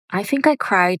I think I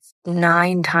cried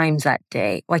 9 times that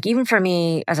day. Like, even for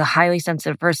me, as a highly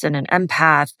sensitive person, an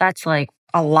empath, that's like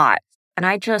a lot. And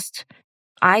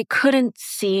I couldn't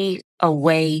see a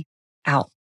way out.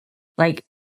 Like,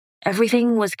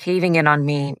 everything was caving in on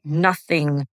me.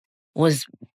 Nothing was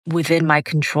within my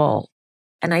control.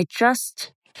 And I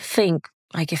just think,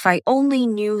 like, if I only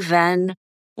knew then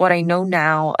what I know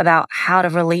now about how to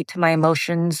relate to my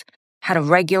emotions, how to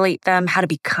regulate them, how to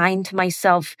be kind to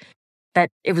myself, that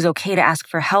it was okay to ask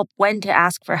for help, when to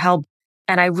ask for help.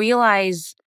 And I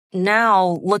realize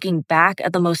now, looking back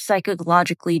at the most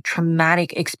psychologically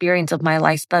traumatic experience of my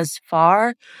life thus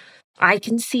far, I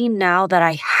can see now that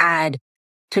I had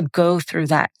to go through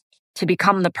that to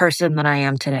become the person that I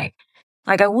am today.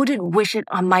 Like, I wouldn't wish it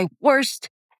on my worst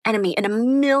enemy in a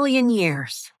million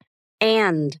years.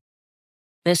 And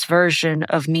this version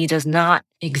of me does not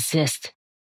exist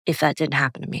if that didn't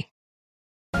happen to me.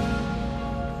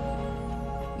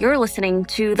 You're listening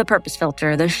to The Purpose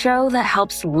Filter, the show that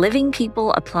helps living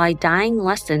people apply dying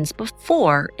lessons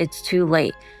before it's too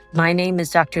late. My name is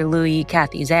Dr. Louie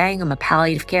Kathy Zhang. I'm a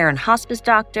palliative care and hospice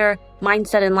doctor,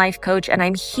 mindset and life coach, and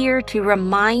I'm here to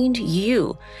remind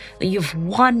you that you've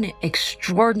one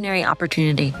extraordinary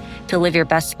opportunity to live your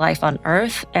best life on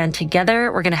earth, and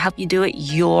together we're going to help you do it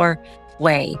your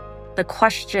way. The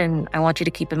question I want you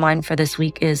to keep in mind for this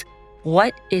week is,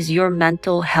 what is your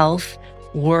mental health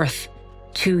worth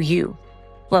to you?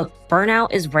 Look,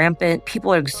 burnout is rampant.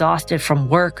 People are exhausted from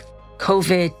work,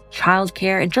 COVID,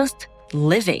 childcare, and just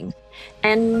living.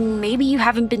 And maybe you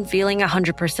haven't been feeling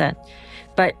 100%,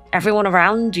 but everyone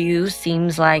around you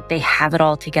seems like they have it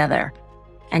all together.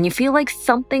 And you feel like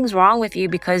something's wrong with you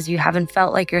because you haven't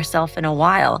felt like yourself in a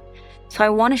while. So I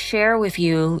want to share with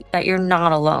you that you're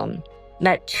not alone.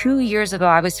 That 2 years ago,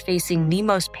 I was facing the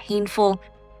most painful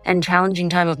and challenging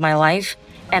time of my life.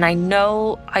 And I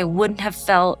know I wouldn't have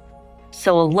felt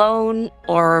so alone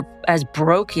or as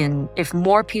broken if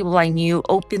more people I knew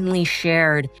openly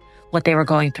shared what they were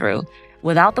going through.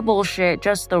 Without the bullshit,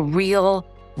 just the real,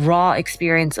 raw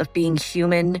experience of being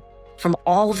human, from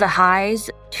all of the highs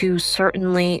to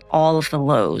certainly all of the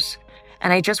lows.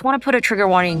 And I just want to put a trigger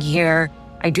warning here.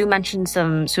 I do mention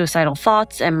some suicidal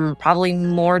thoughts and probably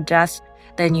more deaths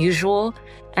than usual.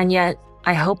 And yet,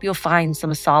 I hope you'll find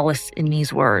some solace in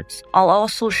these words. I'll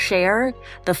also share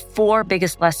the 4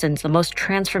 biggest lessons, the most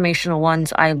transformational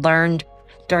ones I learned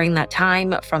during that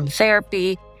time from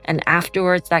therapy and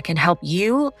afterwards that can help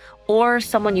you or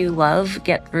someone you love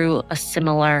get through a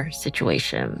similar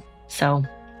situation. So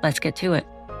let's get to it.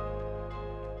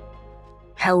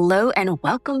 Hello and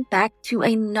welcome back to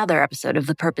another episode of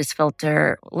The Purpose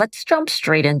Filter. Let's jump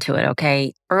straight into it,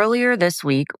 okay? Earlier this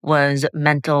week was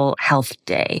Mental Health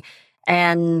Day.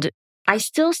 And I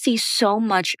still see so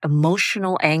much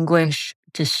emotional anguish,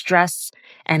 distress,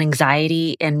 and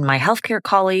anxiety in my healthcare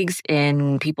colleagues,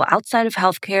 in people outside of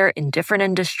healthcare, in different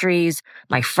industries,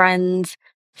 my friends,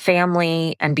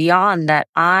 family, and beyond, that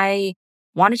I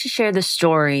wanted to share this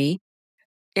story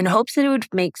in hopes that it would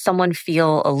make someone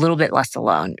feel a little bit less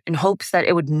alone, in hopes that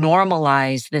it would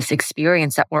normalize this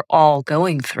experience that we're all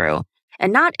going through.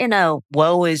 And not in a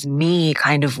woe is me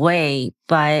kind of way,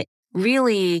 but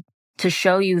really to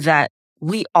show you that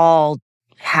we all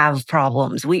have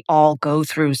problems. We all go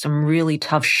through some really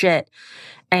tough shit.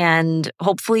 And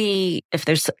hopefully, if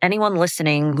there's anyone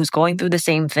listening who's going through the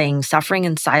same thing, suffering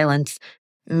in silence,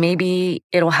 maybe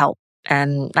it'll help.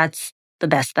 And that's the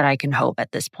best that I can hope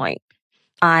at this point.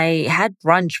 I had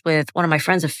brunch with one of my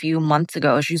friends a few months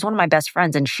ago. She's one of my best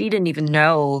friends, and she didn't even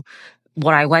know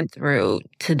what I went through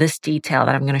to this detail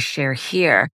that I'm going to share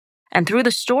here. And through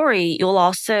the story, you'll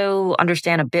also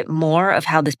understand a bit more of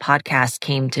how this podcast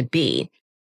came to be.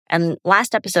 And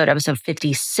last episode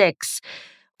 56,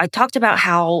 I talked about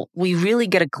how we really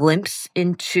get a glimpse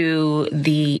into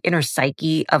the inner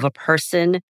psyche of a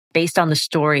person based on the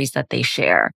stories that they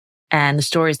share and the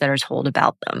stories that are told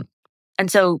about them. And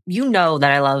so you know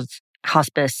that I love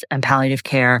hospice and palliative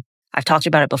care. I've talked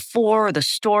about it before, the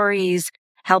stories,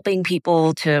 helping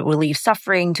people to relieve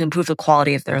suffering, to improve the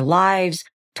quality of their lives,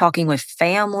 talking with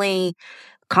family,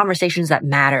 conversations that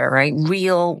matter, right?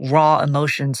 Real, raw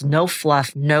emotions, no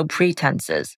fluff, no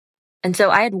pretenses. And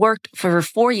so I had worked for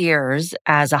 4 years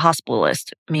as a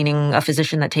hospitalist, meaning a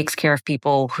physician that takes care of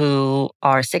people who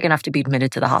are sick enough to be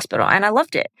admitted to the hospital. And I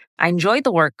loved it. I enjoyed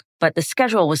the work, but the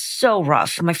schedule was so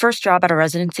rough. My first job out of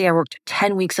residency, I worked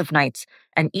 10 weeks of nights.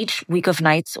 And each week of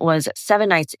nights was 7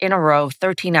 nights in a row,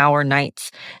 13-hour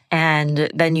nights. And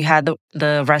then you had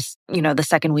the rest, the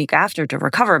second week after to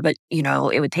recover. But,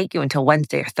 it would take you until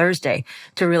Wednesday or Thursday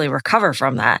to really recover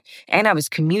from that. And I was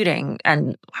commuting.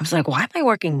 And I was like, why am I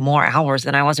working more hours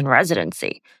than I was in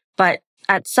residency? But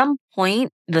at some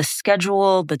point, the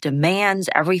schedule, the demands,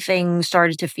 everything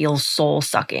started to feel soul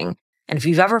sucking. And if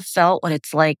you've ever felt what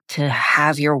it's like to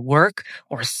have your work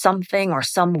or something or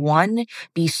someone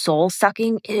be soul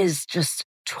sucking, it is just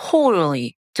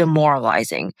totally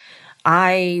demoralizing.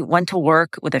 I went to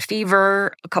work with a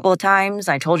fever a couple of times.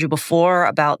 I told you before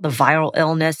about the viral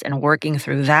illness and working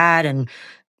through that and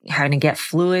having to get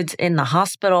fluids in the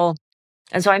hospital.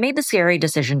 And so I made the scary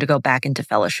decision to go back into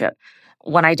fellowship.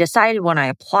 When I decided when I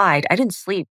applied, I didn't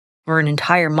sleep for an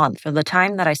entire month from the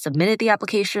time that I submitted the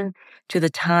application to the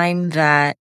time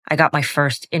that I got my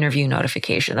first interview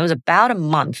notification. That was about a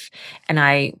month. And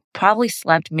I probably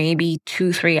slept maybe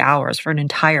 2, 3 hours for an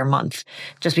entire month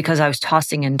just because I was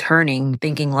tossing and turning,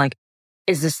 thinking like,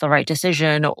 is this the right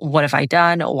decision? What have I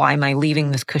done? Why am I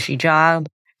leaving this cushy job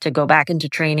to go back into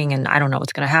training? And I don't know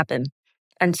what's going to happen.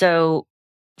 And so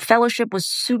fellowship was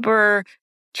super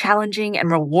challenging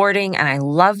and rewarding, and I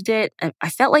loved it. And I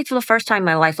felt like for the first time,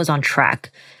 my life was on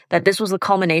track, that this was the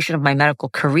culmination of my medical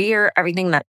career,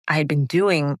 everything that I had been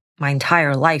doing my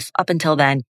entire life up until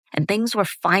then, and things were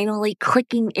finally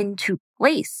clicking into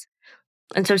place.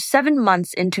 And so 7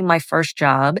 months into my first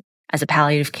job as a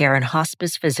palliative care and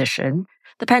hospice physician,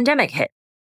 the pandemic hit.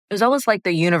 It was almost like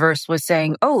the universe was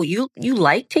saying, oh, you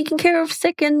like taking care of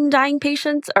sick and dying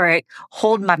patients? All right,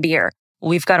 hold my beer.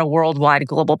 We've got a worldwide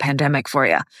global pandemic for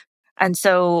you. And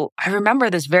so I remember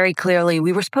this very clearly.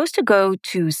 We were supposed to go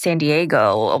to San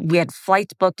Diego. We had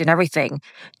flights booked and everything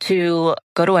to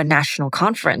go to a national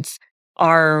conference,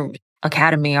 our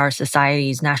academy, our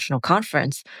society's national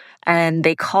conference. And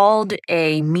they called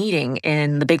a meeting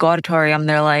in the big auditorium.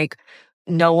 They're like,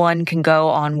 no one can go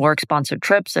on work-sponsored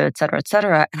trips, et cetera, et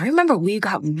cetera. And I remember we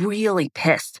got really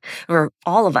pissed, or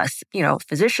all of us,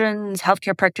 physicians,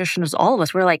 healthcare practitioners, all of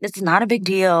us were like, this is not a big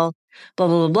deal, blah,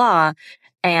 blah, blah, blah.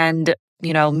 And,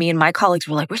 me and my colleagues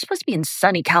were like, we're supposed to be in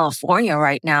sunny California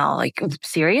right now. Like,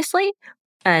 seriously?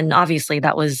 And obviously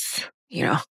that was,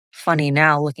 funny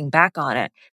now looking back on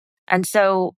it. And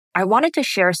so I wanted to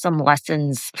share some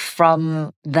lessons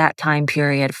from that time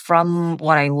period, from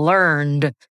what I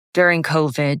learned during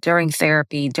COVID, during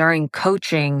therapy, during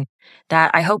coaching,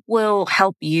 that I hope will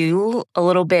help you a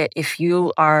little bit if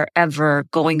you are ever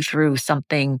going through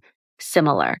something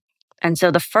similar. And so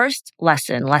the first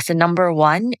lesson number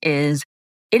one is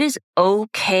it is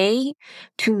okay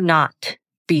to not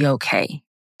be okay.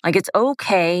 Like it's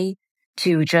okay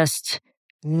to just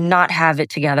not have it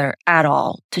together at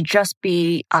all, to just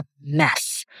be a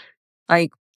mess.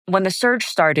 Like when the surge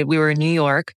started, we were in New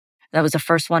York. That was the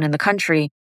first one in the country.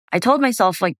 I told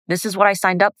myself, like, this is what I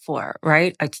signed up for,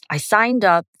 right? I signed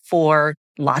up for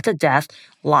lots of death,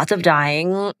 lots of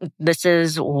dying. This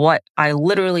is what I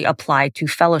literally applied to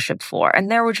fellowship for.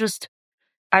 And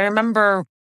I remember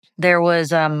there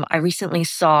was, I recently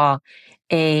saw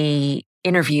a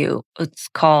interview. It's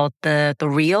called The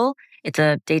Real. It's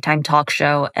a daytime talk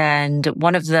show. And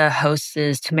one of the hosts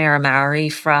is Tamara Mowry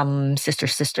from Sister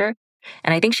Sister.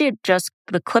 And I think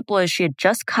the clip was she had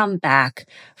just come back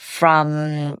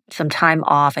from some time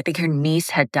off. I think her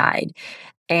niece had died.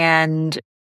 And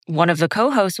one of the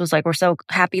co-hosts was like, we're so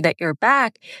happy that you're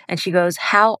back. And she goes,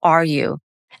 how are you?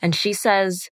 And she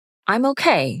says, I'm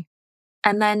okay.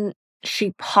 And then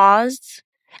she paused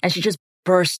and she just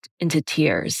burst into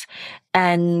tears.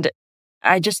 And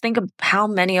I just think of how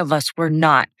many of us were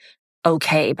not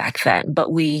okay back then,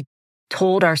 but we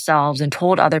told ourselves and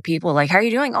told other people, like, how are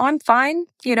you doing? Oh, I'm fine.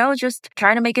 Just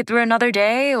trying to make it through another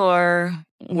day, or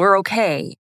we're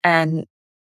okay. And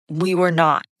we were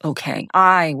not okay.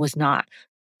 I was not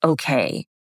okay.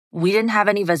 We didn't have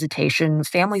any visitation.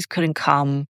 Families couldn't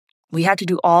come. We had to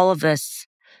do all of this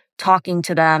talking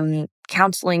to them,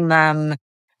 counseling them,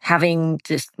 having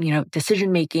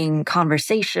decision-making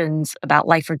conversations about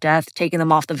life or death, taking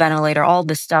them off the ventilator, all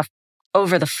this stuff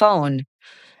over the phone.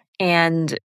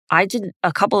 And I did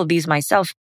a couple of these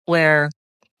myself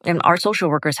and our social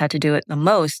workers had to do it the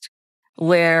most,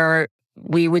 where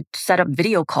we would set up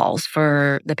video calls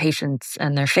for the patients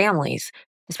and their families,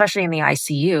 especially in the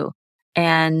ICU.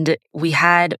 And we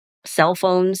had cell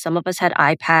phones. Some of us had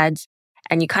iPads.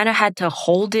 And you kind of had to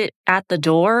hold it at the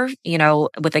door,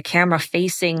 with the camera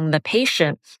facing the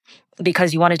patient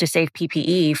because you wanted to save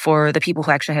PPE for the people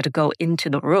who actually had to go into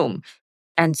the room.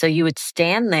 And so you would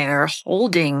stand there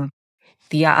holding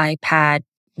the iPad,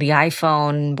 the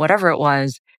iPhone, whatever it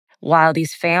was, while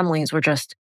these families were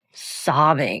just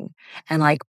sobbing and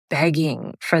like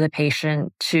begging for the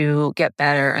patient to get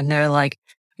better. And they're like,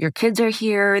 your kids are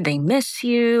here. They miss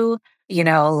you.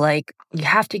 Like you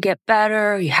have to get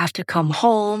better. You have to come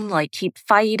home, like keep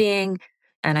fighting.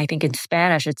 And I think in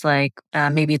Spanish, it's like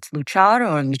maybe it's luchar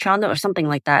or luchando or something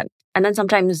like that. And then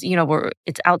sometimes,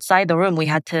 it's outside the room. We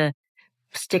had to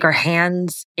stick our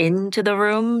hands into the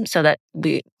room so that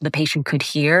the patient could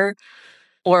hear.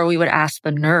 Or we would ask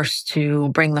the nurse to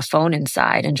bring the phone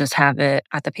inside and just have it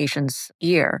at the patient's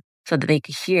ear so that they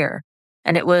could hear.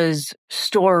 And it was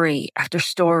story after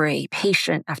story,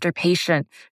 patient after patient.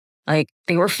 Like,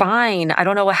 they were fine. I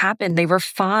don't know what happened. They were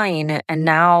fine. And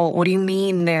now, what do you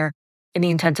mean they're in the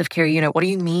intensive care unit? What do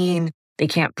you mean they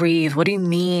can't breathe? What do you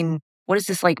mean? What is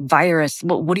this like virus?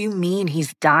 What do you mean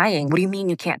he's dying? What do you mean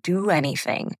you can't do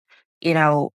anything?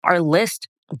 Our list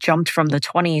jumped from the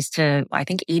 20s to, I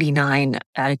think, 89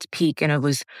 at its peak, and it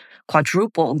was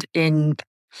quadrupled in,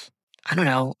 I don't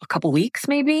know, a couple weeks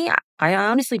maybe. I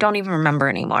honestly don't even remember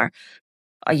anymore.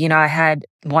 I had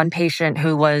one patient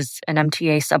who was an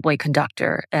MTA subway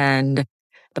conductor, and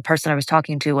the person I was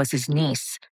talking to was his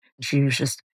niece. She was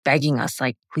just begging us,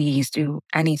 like, please do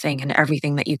anything and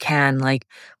everything that you can. Like,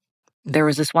 there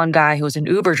was this one guy who was an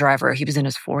Uber driver. He was in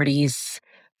his 40s.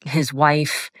 His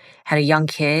wife had a young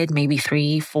kid, maybe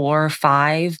 3, 4,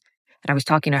 5. And I was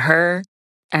talking to her.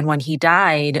 And when he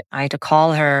died, I had to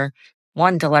call her,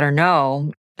 one, to let her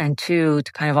know, and two,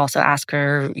 to kind of also ask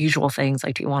her usual things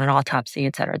like, do you want an autopsy,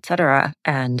 et cetera, et cetera.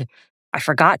 And I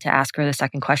forgot to ask her the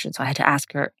second question. So I had to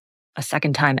ask her a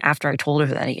second time after I told her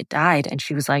that he had died. And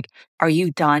she was like, are you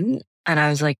done? And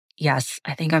I was like, yes,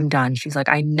 I think I'm done. She's like,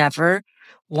 I never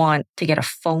want to get a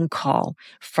phone call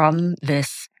from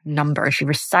this number. She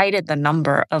recited the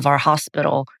number of our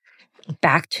hospital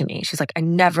back to me. She's like, I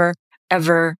never,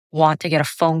 ever want to get a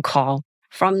phone call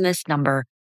from this number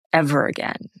ever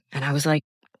again. And I was like,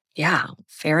 yeah,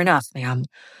 fair enough, ma'am.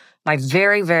 My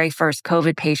very, very first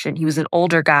COVID patient, he was an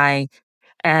older guy.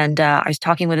 And I was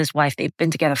talking with his wife. They've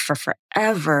been together for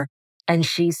forever. And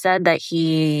she said that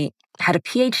he had a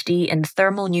PhD in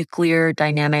thermonuclear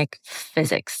dynamic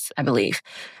physics, I believe.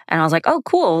 And I was like, oh,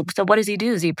 cool. So what does he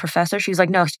do? Is he a professor? She's like,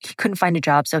 no, he couldn't find a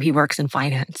job, so he works in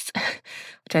finance,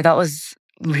 which I thought was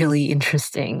really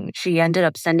interesting. She ended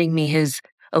up sending me his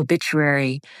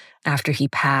obituary after he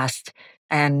passed.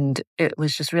 And it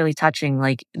was just really touching.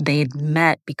 Like, they'd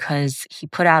met because he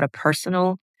put out a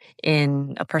personal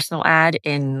ad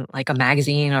in like a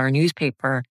magazine or a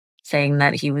newspaper saying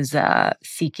that he was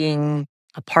seeking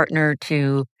a partner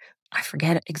to, I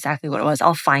forget exactly what it was.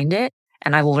 I'll find it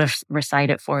and I will recite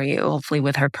it for you, hopefully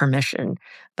with her permission.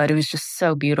 But it was just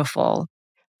so beautiful.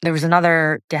 There was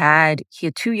another dad. He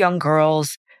had 2 young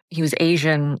girls. He was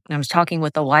Asian. And I was talking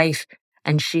with the wife,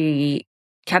 and she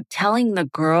kept telling the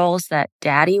girls that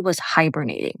daddy was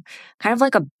hibernating, kind of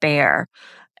like a bear.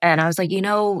 And I was like,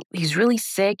 he's really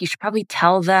sick. You should probably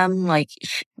tell them, like,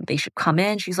 they should come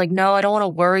in. She's like, no, I don't want to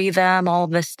worry them, all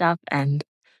of this stuff. And,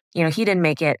 he didn't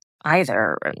make it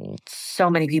either. And so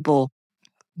many people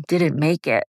didn't make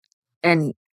it.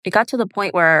 And it got to the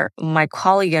point where my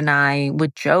colleague and I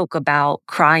would joke about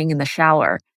crying in the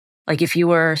shower. Like, if you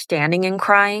were standing and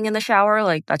crying in the shower,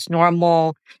 like, that's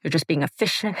normal. You're just being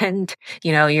efficient.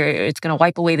 It's going to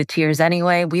wipe away the tears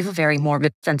anyway. We have a very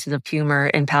morbid sense of humor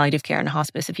in palliative care and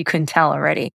hospice, if you couldn't tell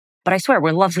already. But I swear,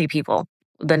 we're lovely people.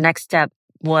 The next step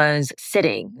was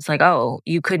sitting. It's like, oh,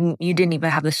 you didn't even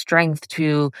have the strength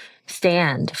to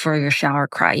stand for your shower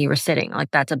cry. You were sitting. Like,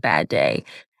 that's a bad day.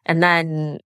 And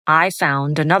then I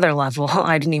found another level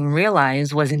I didn't even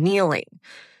realize was kneeling.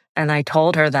 And I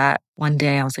told her that one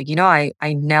day. I was like,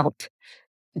 I knelt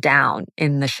down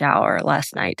in the shower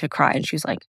last night to cry. And she's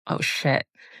like, oh shit,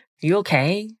 you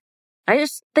okay? I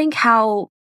just think how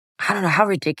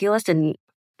ridiculous and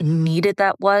needed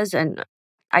that was. And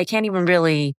I can't even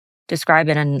really describe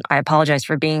it. And I apologize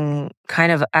for being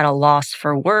kind of at a loss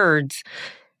for words,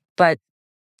 but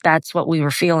that's what we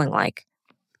were feeling like.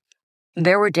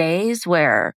 There were days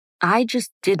where I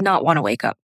just did not want to wake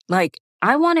up. Like,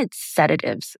 I wanted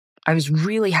sedatives. I was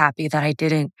really happy that I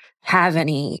didn't have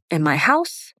any in my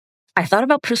house. I thought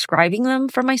about prescribing them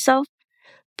for myself,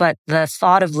 but the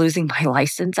thought of losing my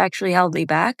license actually held me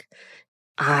back.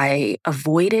 I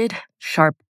avoided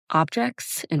sharp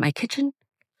objects in my kitchen.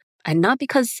 And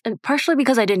partially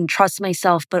because I didn't trust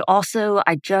myself, but also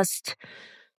I just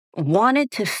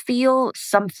wanted to feel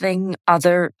something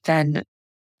other than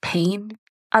pain,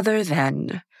 other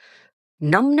than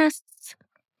numbness,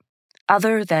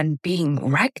 other than being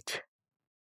wrecked.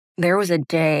 There was a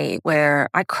day where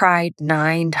I cried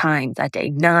 9 times that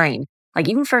day, 9. Like,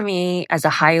 even for me as a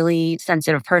highly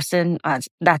sensitive person,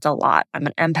 that's a lot. I'm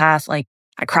an empath. Like,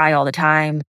 I cry all the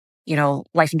time,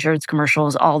 life insurance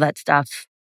commercials, all that stuff,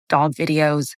 dog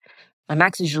videos. My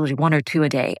max is usually 1 or 2 a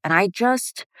day. And I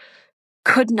just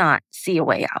could not see a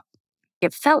way out.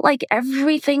 it felt like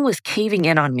everything was caving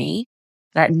in on me,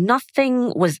 that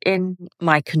nothing was in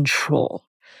my control.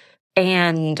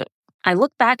 And I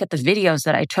look back at the videos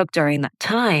that I took during that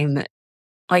time,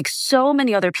 like so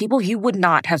many other people, you would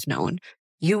not have known.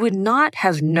 You would not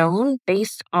have known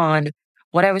based on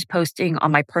what I was posting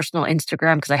on my personal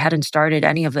Instagram, because I hadn't started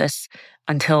any of this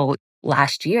until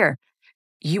last year.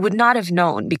 You would not have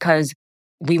known because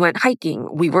we went hiking,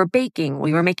 we were baking,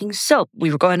 we were making soap,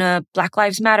 we were going to Black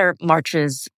Lives Matter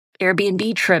marches,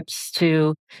 Airbnb trips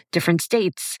to different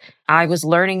states. I was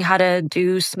learning how to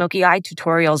do smoky eye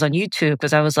tutorials on YouTube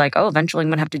because I was like, oh, eventually I'm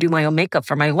going to have to do my own makeup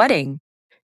for my wedding.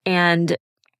 And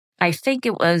I think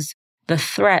it was the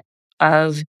threat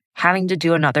of having to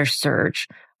do another surge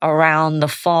around the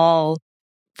fall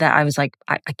that I was like,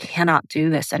 I cannot do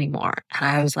this anymore. And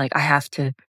I was like, I have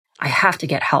to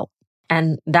get help.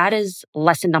 And that is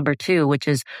lesson number 2, which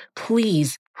is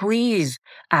please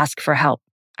ask for help.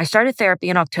 I started therapy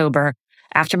in October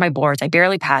after my boards. I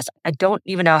barely passed. I don't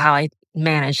even know how I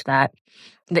managed that.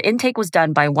 The intake was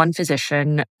done by one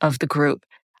physician of the group.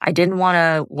 I didn't want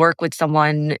to work with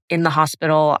someone in the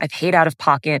hospital. I paid out of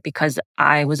pocket because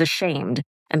I was ashamed.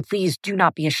 And please do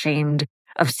not be ashamed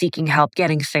of seeking help,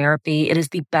 getting therapy. It is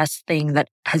the best thing that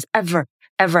has ever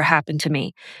happened to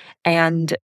me.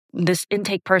 And this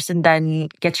intake person then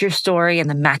gets your story and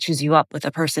then matches you up with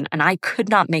a person. And I could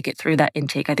not make it through that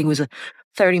intake. I think it was a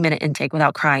 30-minute intake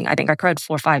without crying. I think I cried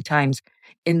 4 or 5 times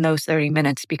in those 30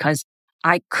 minutes because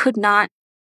I could not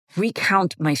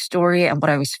recount my story and what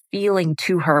I was feeling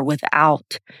to her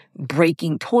without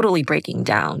totally breaking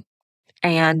down.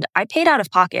 And I paid out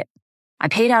of pocket.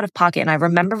 And I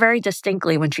remember very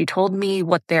distinctly when she told me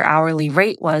what their hourly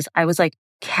rate was, I was like,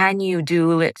 can you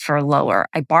do it for lower?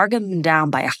 I bargained them down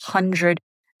by $100,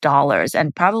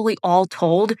 and probably all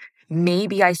told,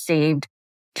 maybe I saved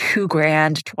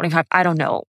 $2,000, 25, I don't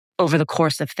know, over the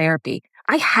course of therapy.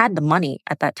 I had the money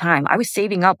at that time. I was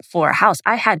saving up for a house.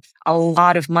 I had a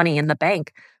lot of money in the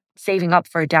bank saving up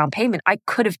for a down payment. I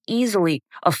could have easily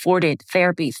afforded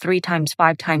therapy 3 times,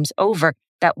 5 times over.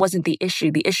 That wasn't the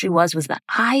issue. The issue was that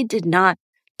I did not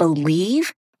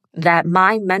believe that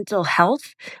my mental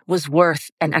health was worth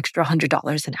an extra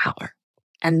 $100 an hour.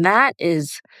 And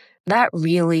that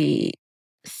really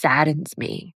saddens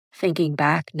me thinking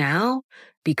back now,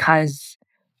 because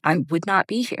I would not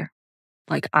be here.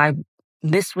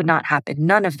 This would not happen.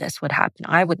 None of this would happen.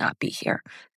 I would not be here.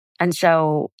 And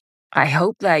so I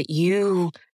hope that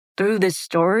you, through this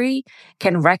story,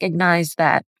 can recognize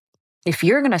that if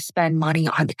you're going to spend money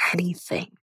on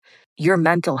anything, your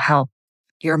mental health,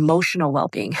 your emotional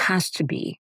well-being has to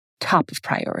be top of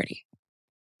priority.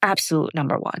 Absolute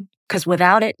number 1. Because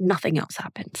without it, nothing else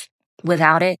happens.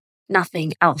 Without it,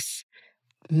 nothing else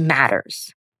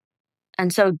matters.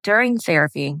 And so during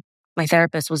therapy, my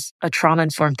therapist was a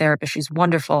trauma-informed therapist. She's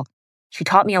wonderful. She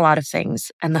taught me a lot of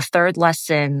things. And the 3rd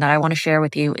lesson that I want to share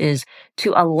with you is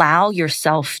to allow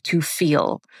yourself to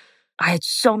feel. I had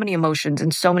so many emotions,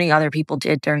 and so many other people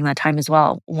did during that time as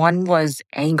well. One was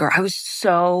anger. I was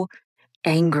so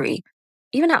angry,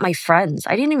 even at my friends.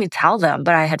 I didn't even tell them,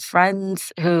 but I had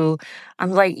friends who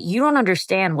I'm like, you don't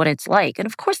understand what it's like. And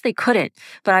of course they couldn't,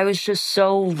 but I was just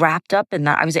so wrapped up in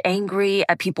that. I was angry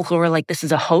at people who were like, this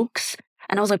is a hoax.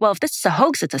 And I was like, well, if this is a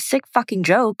hoax, it's a sick fucking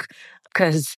joke,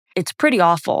 because it's pretty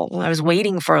awful. I was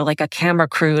waiting for like a camera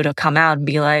crew to come out and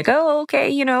be like, oh,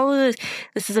 okay,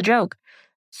 this is a joke.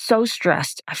 So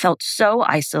stressed. I felt so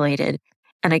isolated.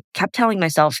 And I kept telling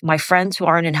myself, my friends who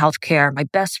aren't in healthcare, my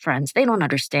best friends, they don't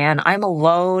understand. I'm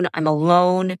alone.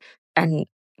 And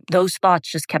those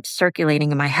thoughts just kept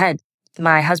circulating in my head.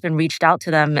 My husband reached out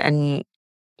to them and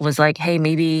was like, hey,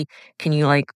 maybe can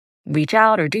you reach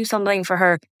out or do something for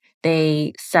her?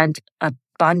 They sent a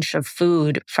bunch of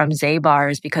food from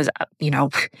Zabar's because,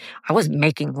 I wasn't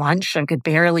making lunch. I could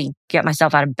barely get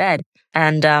myself out of bed.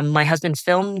 And my husband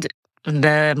filmed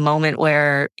the moment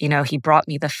where, he brought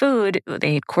me the food.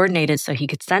 They had coordinated so he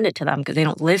could send it to them because they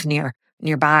don't live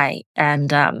nearby.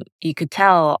 And you could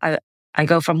tell I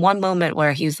go from one moment where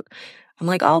I'm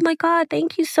like, oh my God,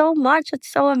 thank you so much.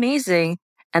 It's so amazing.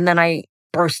 And then I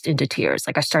burst into tears.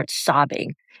 I start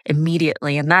sobbing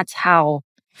immediately. And that's how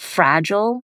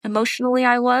fragile emotionally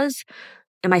I was.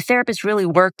 And my therapist really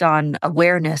worked on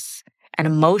awareness and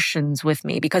emotions with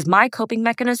me, because my coping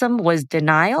mechanism was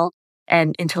denial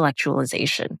and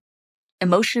intellectualization.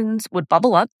 Emotions would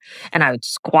bubble up and I would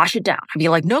squash it down. I'd be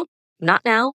like, nope, not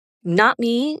now, not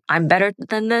me. I'm better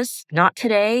than this. Not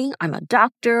today. I'm a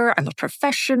doctor. I'm a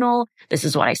professional. This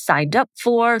is what I signed up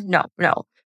for. No.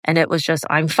 And it was just,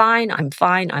 I'm fine,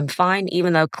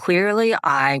 even though clearly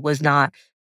I was not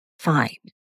fine.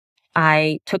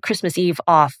 I took Christmas Eve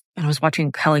off and I was watching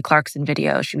a Kelly Clarkson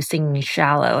video. She was singing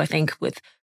Shallow, I think, with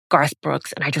Garth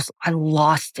Brooks. And I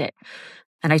lost it.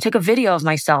 And I took a video of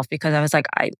myself because I was like,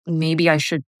 maybe I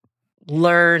should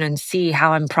learn and see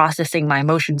how I'm processing my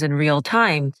emotions in real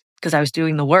time because I was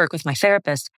doing the work with my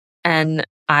therapist. And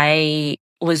I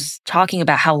was talking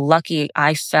about how lucky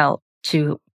I felt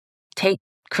to take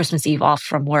Christmas Eve off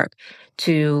from work,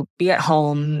 to be at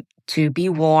home, to be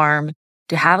warm,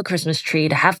 to have a Christmas tree,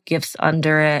 to have gifts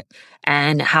under it,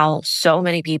 and how so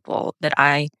many people that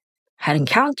I had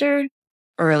encountered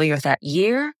earlier that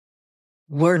year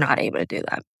were not able to do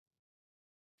that.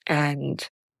 And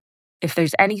if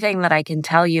there's anything that I can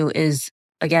tell you is,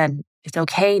 again, it's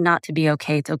okay not to be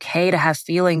okay. It's okay to have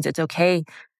feelings. It's okay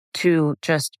to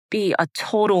just be a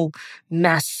total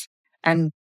mess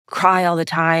and cry all the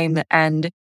time and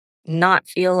not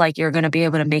feel like you're going to be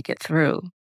able to make it through.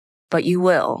 But you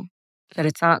will. That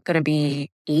it's not going to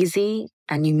be easy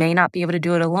and you may not be able to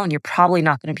do it alone. You're probably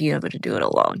not going to be able to do it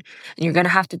alone. And you're going to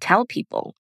have to tell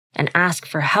people and ask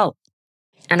for help.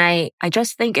 And I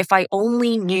just think if I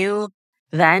only knew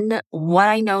then what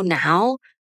I know now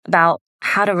about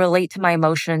how to relate to my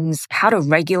emotions, how to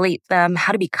regulate them,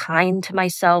 how to be kind to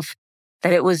myself,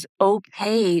 that it was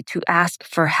okay to ask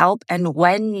for help and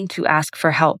when to ask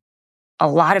for help. A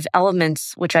lot of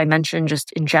elements, which I mentioned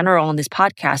just in general in this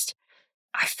podcast,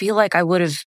 I feel like I would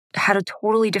have had a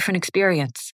totally different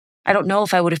experience. I don't know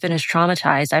if I would have been as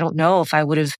traumatized. I don't know if I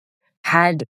would have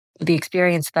had the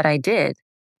experience that I did.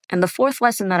 And the fourth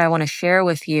lesson that I want to share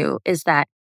with you is that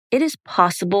it is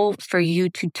possible for you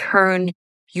to turn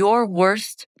your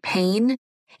worst pain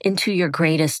into your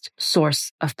greatest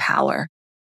source of power.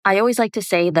 I always like to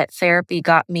say that therapy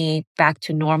got me back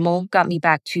to normal, got me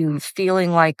back to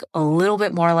feeling like a little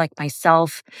bit more like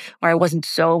myself, where I wasn't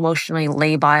so emotionally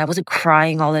laid by. I wasn't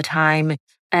crying all the time.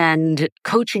 And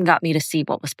coaching got me to see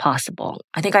what was possible.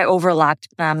 I think I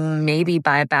overlapped them maybe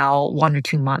by about 1 or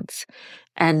 2 months.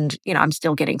 And, I'm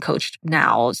still getting coached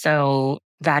now. So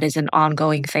that is an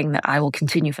ongoing thing that I will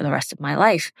continue for the rest of my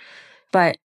life.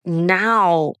 But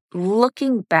now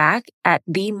looking back at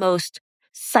the most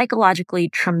psychologically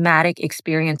traumatic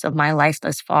experience of my life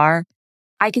thus far,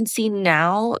 I can see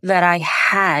now that I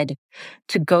had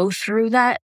to go through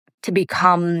that to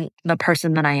become the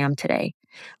person that I am today.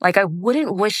 Like I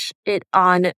wouldn't wish it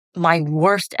on my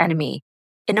worst enemy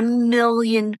in a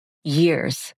million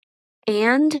years.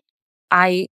 And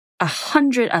I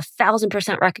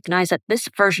 1,000% recognize that this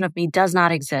version of me does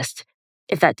not exist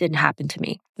if that didn't happen to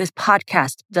me. This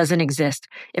podcast doesn't exist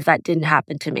if that didn't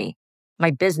happen to me.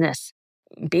 My business,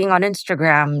 being on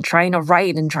Instagram, trying to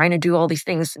write and trying to do all these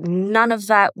things, none of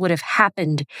that would have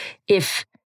happened if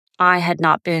I had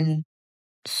not been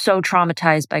so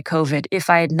traumatized by COVID, if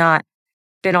I had not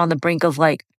been on the brink of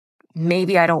like,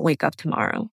 maybe I don't wake up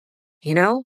tomorrow,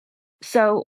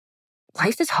 So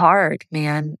life is hard,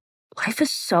 man. Life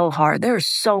is so hard. There is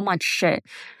so much shit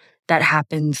that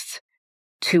happens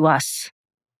to us.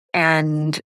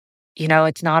 And,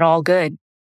 it's not all good.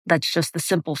 That's just the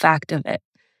simple fact of it.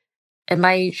 Am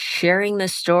I sharing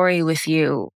this story with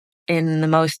you in the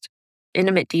most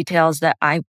intimate details that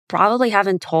I probably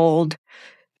haven't told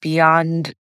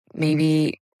beyond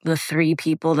maybe the 3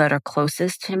 people that are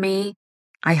closest to me?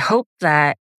 I hope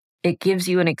that it gives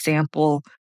you an example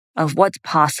of what's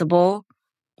possible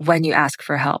when you ask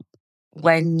for help,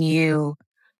 when you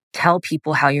tell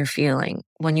people how you're feeling,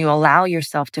 when you allow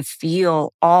yourself to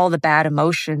feel all the bad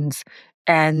emotions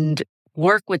and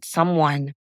work with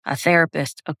someone, a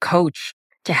therapist, a coach,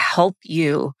 to help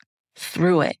you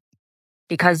through it.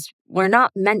 Because we're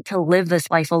not meant to live this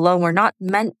life alone. We're not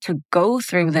meant to go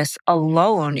through this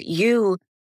alone. You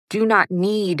do not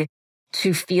need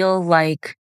to feel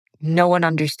like no one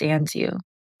understands you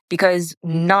because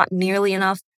not nearly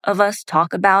enough of us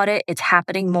talk about it. It's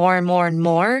happening more and more and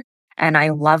more. And I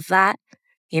love that.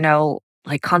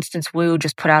 Like Constance Wu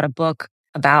just put out a book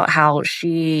about how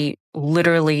she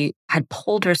literally had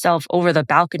pulled herself over the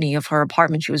balcony of her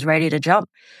apartment. She was ready to jump.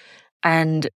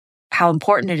 And how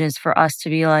important it is for us to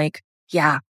be like,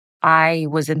 yeah, I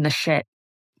was in the shit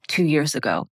 2 years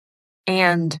ago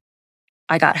and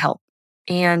I got help.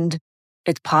 And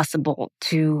it's possible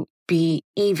to be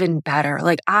even better.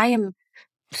 Like I am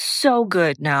so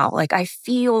good now. Like I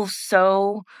feel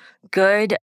so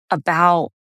good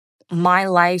about my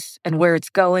life and where it's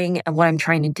going and what I'm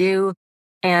trying to do.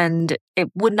 And it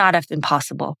would not have been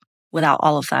possible without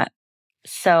all of that.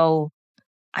 So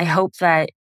I hope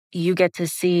that you get to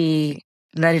see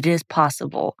that it is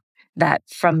possible, that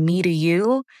from me to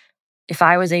you, if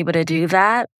I was able to do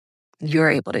that, you're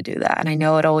able to do that. And I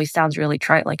know it always sounds really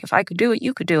trite, like if I could do it,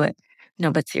 you could do it.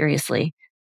 No, but seriously,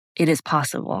 it is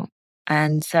possible.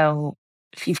 And so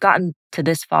if you've gotten to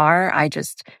this far, I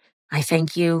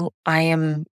thank you. I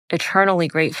am eternally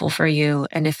grateful for you.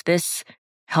 And if this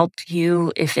helped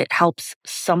you, if it helps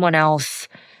someone else,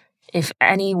 if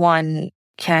anyone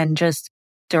can just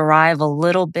derive a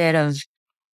little bit of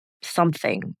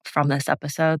something from this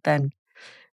episode, then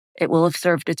it will have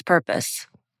served its purpose.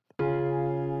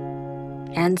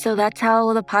 And so that's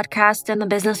how the podcast and the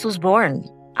business was born.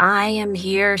 I am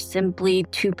here simply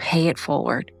to pay it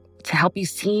forward, to help you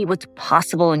see what's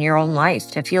possible in your own life,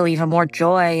 to feel even more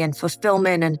joy and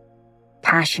fulfillment and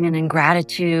passion and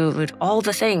gratitude, all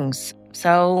the things.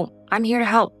 So I'm here to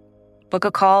help. Book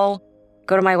a call,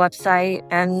 go to my website,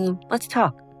 and let's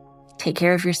talk. Take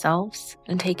care of yourselves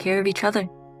and take care of each other.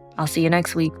 I'll see you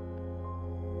next week.